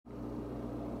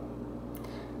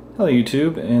Hello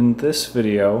YouTube. In this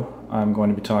video I'm going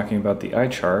to be talking about the eye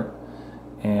chart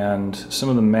and some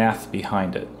of the math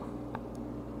behind it.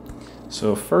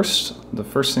 So the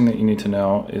first thing that you need to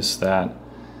know is that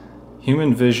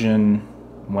human vision,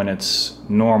 when it's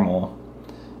normal,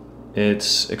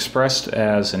 it's expressed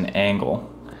as an angle,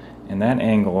 and that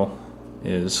angle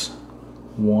is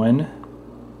 1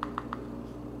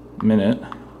 minute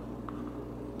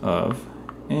of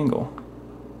angle.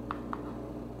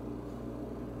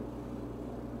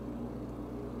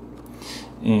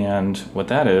 And what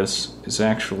that is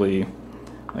actually,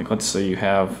 like, let's say you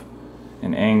have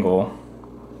an angle,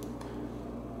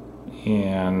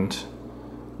 and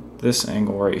this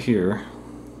angle right here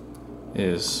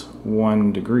is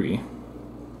 1 degree.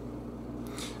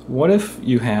 What if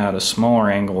you had a smaller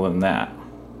angle than that?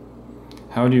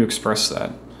 How do you express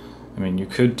that? I mean, you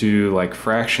could do like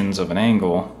fractions of an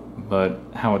angle, but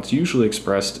how it's usually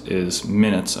expressed is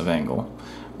minutes of angle,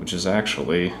 which is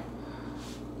actually,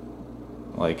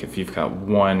 like, if you've got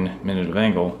 1 minute of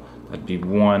angle, that'd be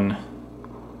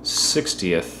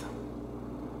 1/60th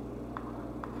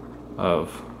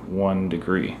of 1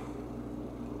 degree.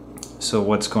 So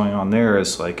what's going on there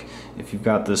is, like, if you've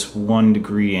got this 1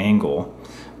 degree angle,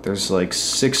 there's like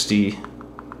 60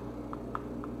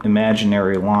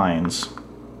 imaginary lines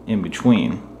in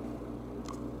between,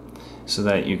 so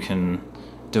that you can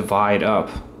divide up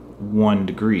 1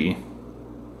 degree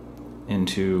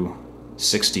into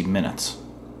 60 minutes.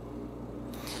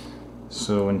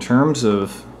 So in terms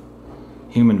of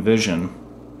human vision,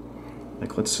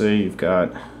 like, let's say you've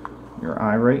got your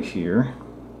eye right here,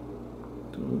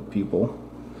 people,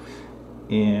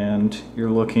 and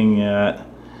you're looking at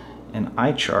an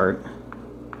eye chart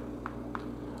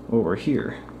over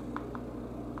here.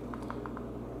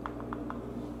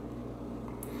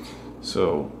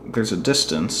 So there's a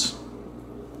distance,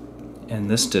 and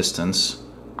this distance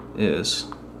is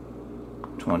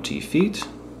 20 feet.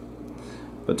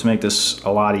 But to make this a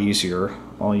lot easier,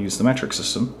 I'll use the metric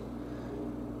system,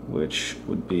 which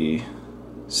would be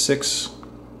 6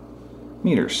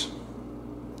 meters.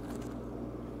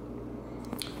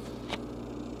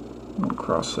 I'll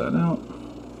cross that out.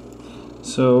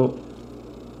 So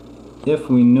if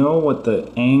we know what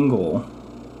the angle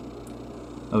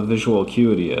of visual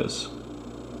acuity is,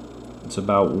 it's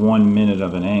about 1 minute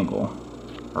of an angle,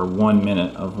 or 1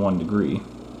 minute of 1 degree.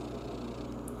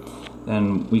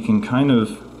 Then we can kind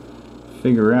of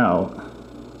figure out,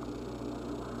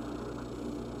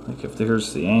 like, if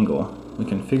there's the angle, we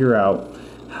can figure out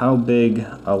how big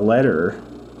a letter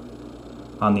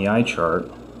on the eye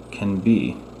chart can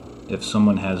be. If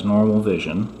someone has normal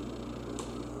vision,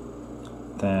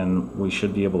 then we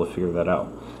should be able to figure that out.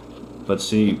 But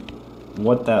see,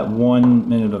 what that 1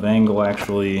 minute of angle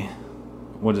actually,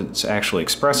 what it's actually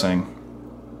expressing,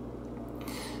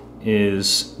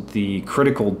 is the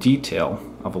critical detail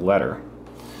of a letter.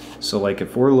 So, like,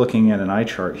 if we're looking at an eye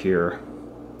chart here,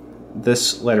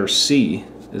 this letter C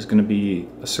is going to be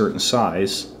a certain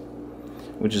size,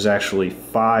 which is actually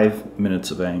 5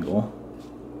 minutes of angle.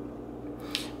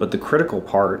 But the critical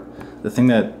part, the thing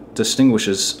that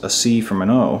distinguishes a C from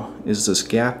an O, is this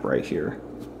gap right here.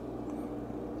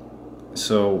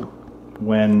 So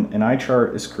when an eye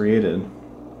chart is created,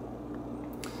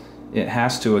 it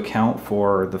has to account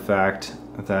for the fact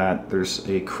that there's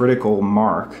a critical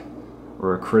mark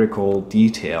or a critical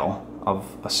detail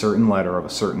of a certain letter of a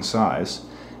certain size,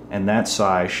 and that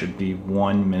size should be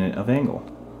 1 minute of angle.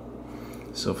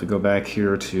 So if we go back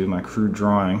here to my crude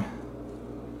drawing,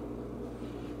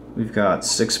 we've got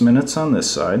 6 minutes on this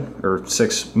side, or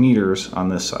 6 meters on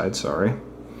this side, sorry,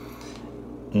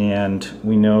 and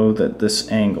we know that this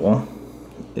angle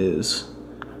is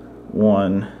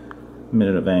 1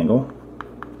 minute of angle.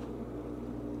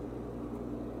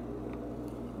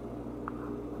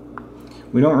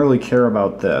 We don't really care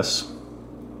about this.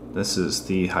 This is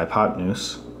the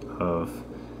hypotenuse of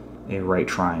a right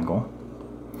triangle.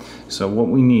 So what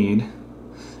we need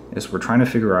is, we're trying to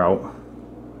figure out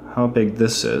how big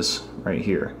this is right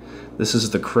here. This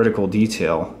is the critical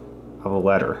detail of a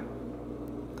letter.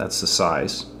 That's the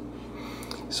size.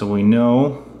 So we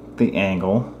know the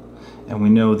angle, and we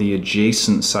know the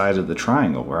adjacent side of the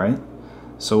triangle, right?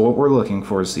 So what we're looking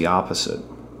for is the opposite.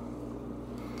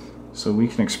 So we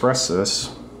can express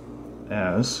this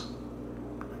as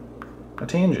a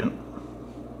tangent.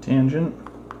 Tangent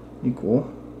equal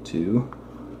to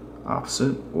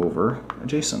opposite over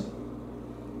adjacent.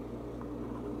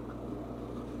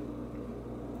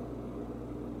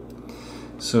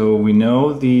 So we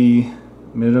know the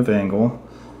minute of angle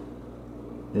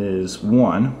is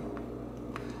 1.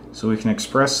 So we can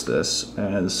express this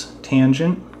as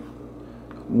tangent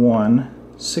 1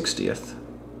 60th,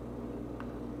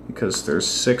 because there's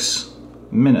 6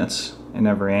 minutes in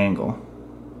every angle,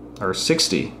 or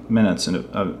 60 minutes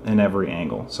in every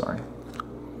angle, sorry.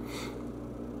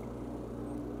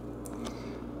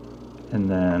 And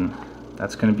then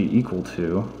that's going to be equal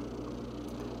to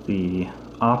the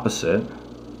opposite,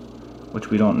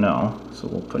 which we don't know, so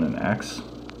we'll put an X,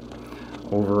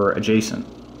 over adjacent,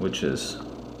 which is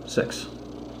 6,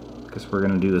 because we're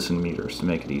going to do this in meters to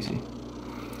make it easy.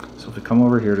 So if we come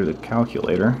over here to the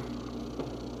calculator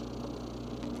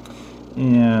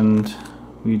and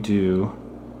we do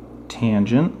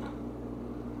tangent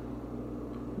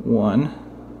 1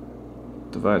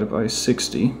 divided by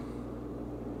 60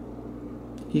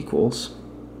 equals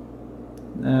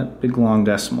that big long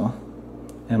decimal.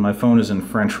 And my phone is in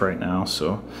French right now,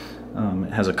 so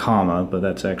it has a comma, but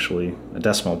that's actually a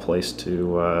decimal place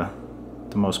to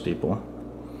most people.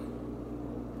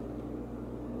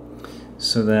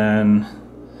 So then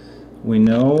we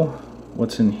know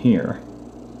what's in here.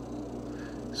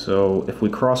 So if we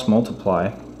cross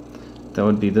multiply, that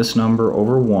would be this number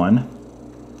over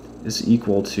 1 is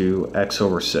equal to x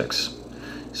over 6.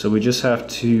 So we just have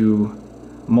to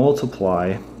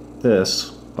multiply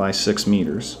this by 6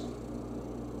 meters.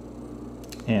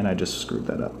 And I just screwed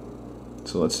that up.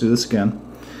 So let's do this again.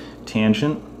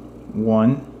 Tangent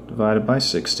 1 divided by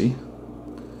 60.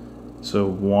 So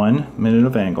 1 minute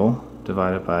of angle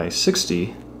divided by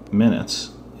 60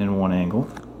 minutes in one angle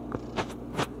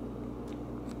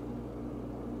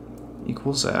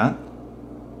equals that,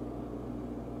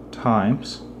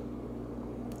 times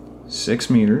 6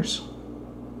 meters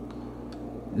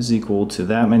is equal to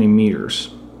that many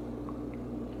meters.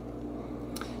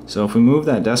 So if we move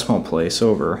that decimal place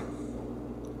over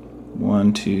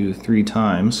 1, 2, 3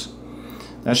 times,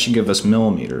 that should give us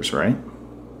millimeters, right?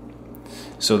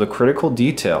 So the critical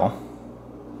detail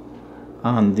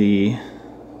on the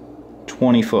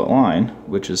 20-foot line,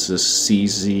 which is this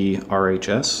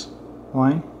CZRHS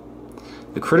line,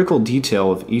 the critical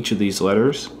detail of each of these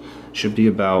letters should be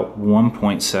about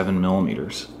 1.7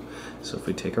 millimeters. So if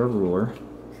we take our ruler,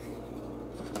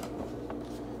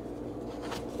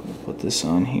 we'll put this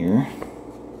on here,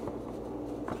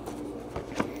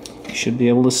 you should be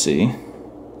able to see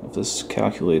if this is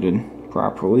calculated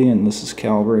properly and this is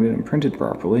calibrated and printed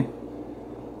properly.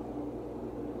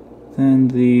 Then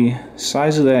the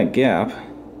size of that gap,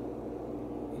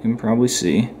 you can probably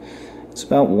see, it's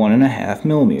about 1.5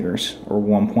 millimeters, or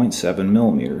 1.7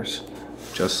 millimeters,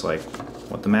 just like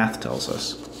what the math tells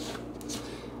us.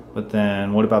 But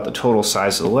then what about the total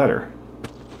size of the letter?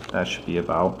 That should be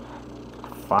about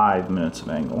 5 minutes of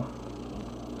angle.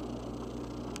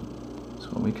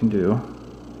 So what we can do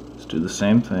is do the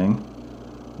same thing.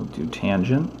 We'll do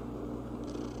tangent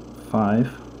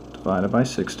 5 divided by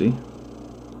 60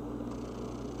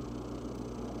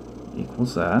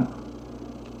 equals that,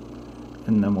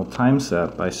 and then we'll times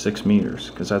that by 6 meters,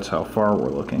 because that's how far we're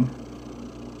looking.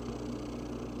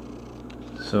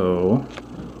 So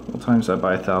we'll times that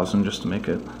by 1,000 just to make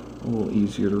it a little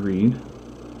easier to read,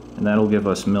 and that'll give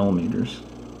us millimeters.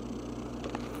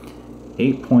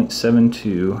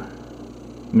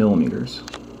 8.72 millimeters.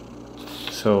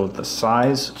 So the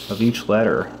size of each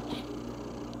letter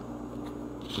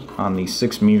on the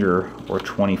 6 meter or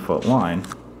 20-foot line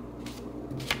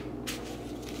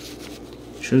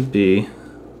should be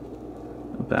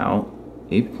about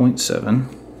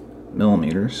 8.7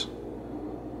 millimeters.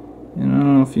 And I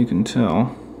don't know if you can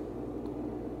tell,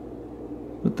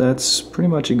 but that's pretty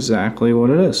much exactly what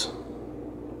it is.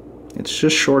 It's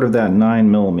just short of that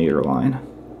 9 millimeter line.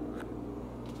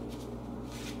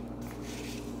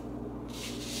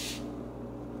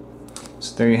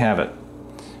 So there you have it.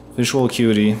 Visual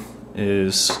acuity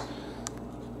is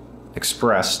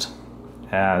expressed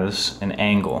as an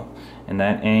angle, and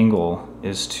that angle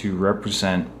is to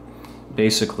represent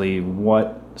basically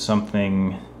what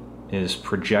something is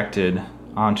projected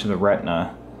onto the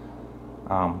retina,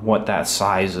 what that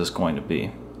size is going to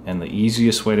be. And the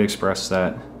easiest way to express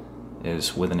that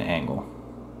is with an angle.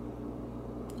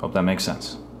 Hope that makes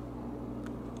sense.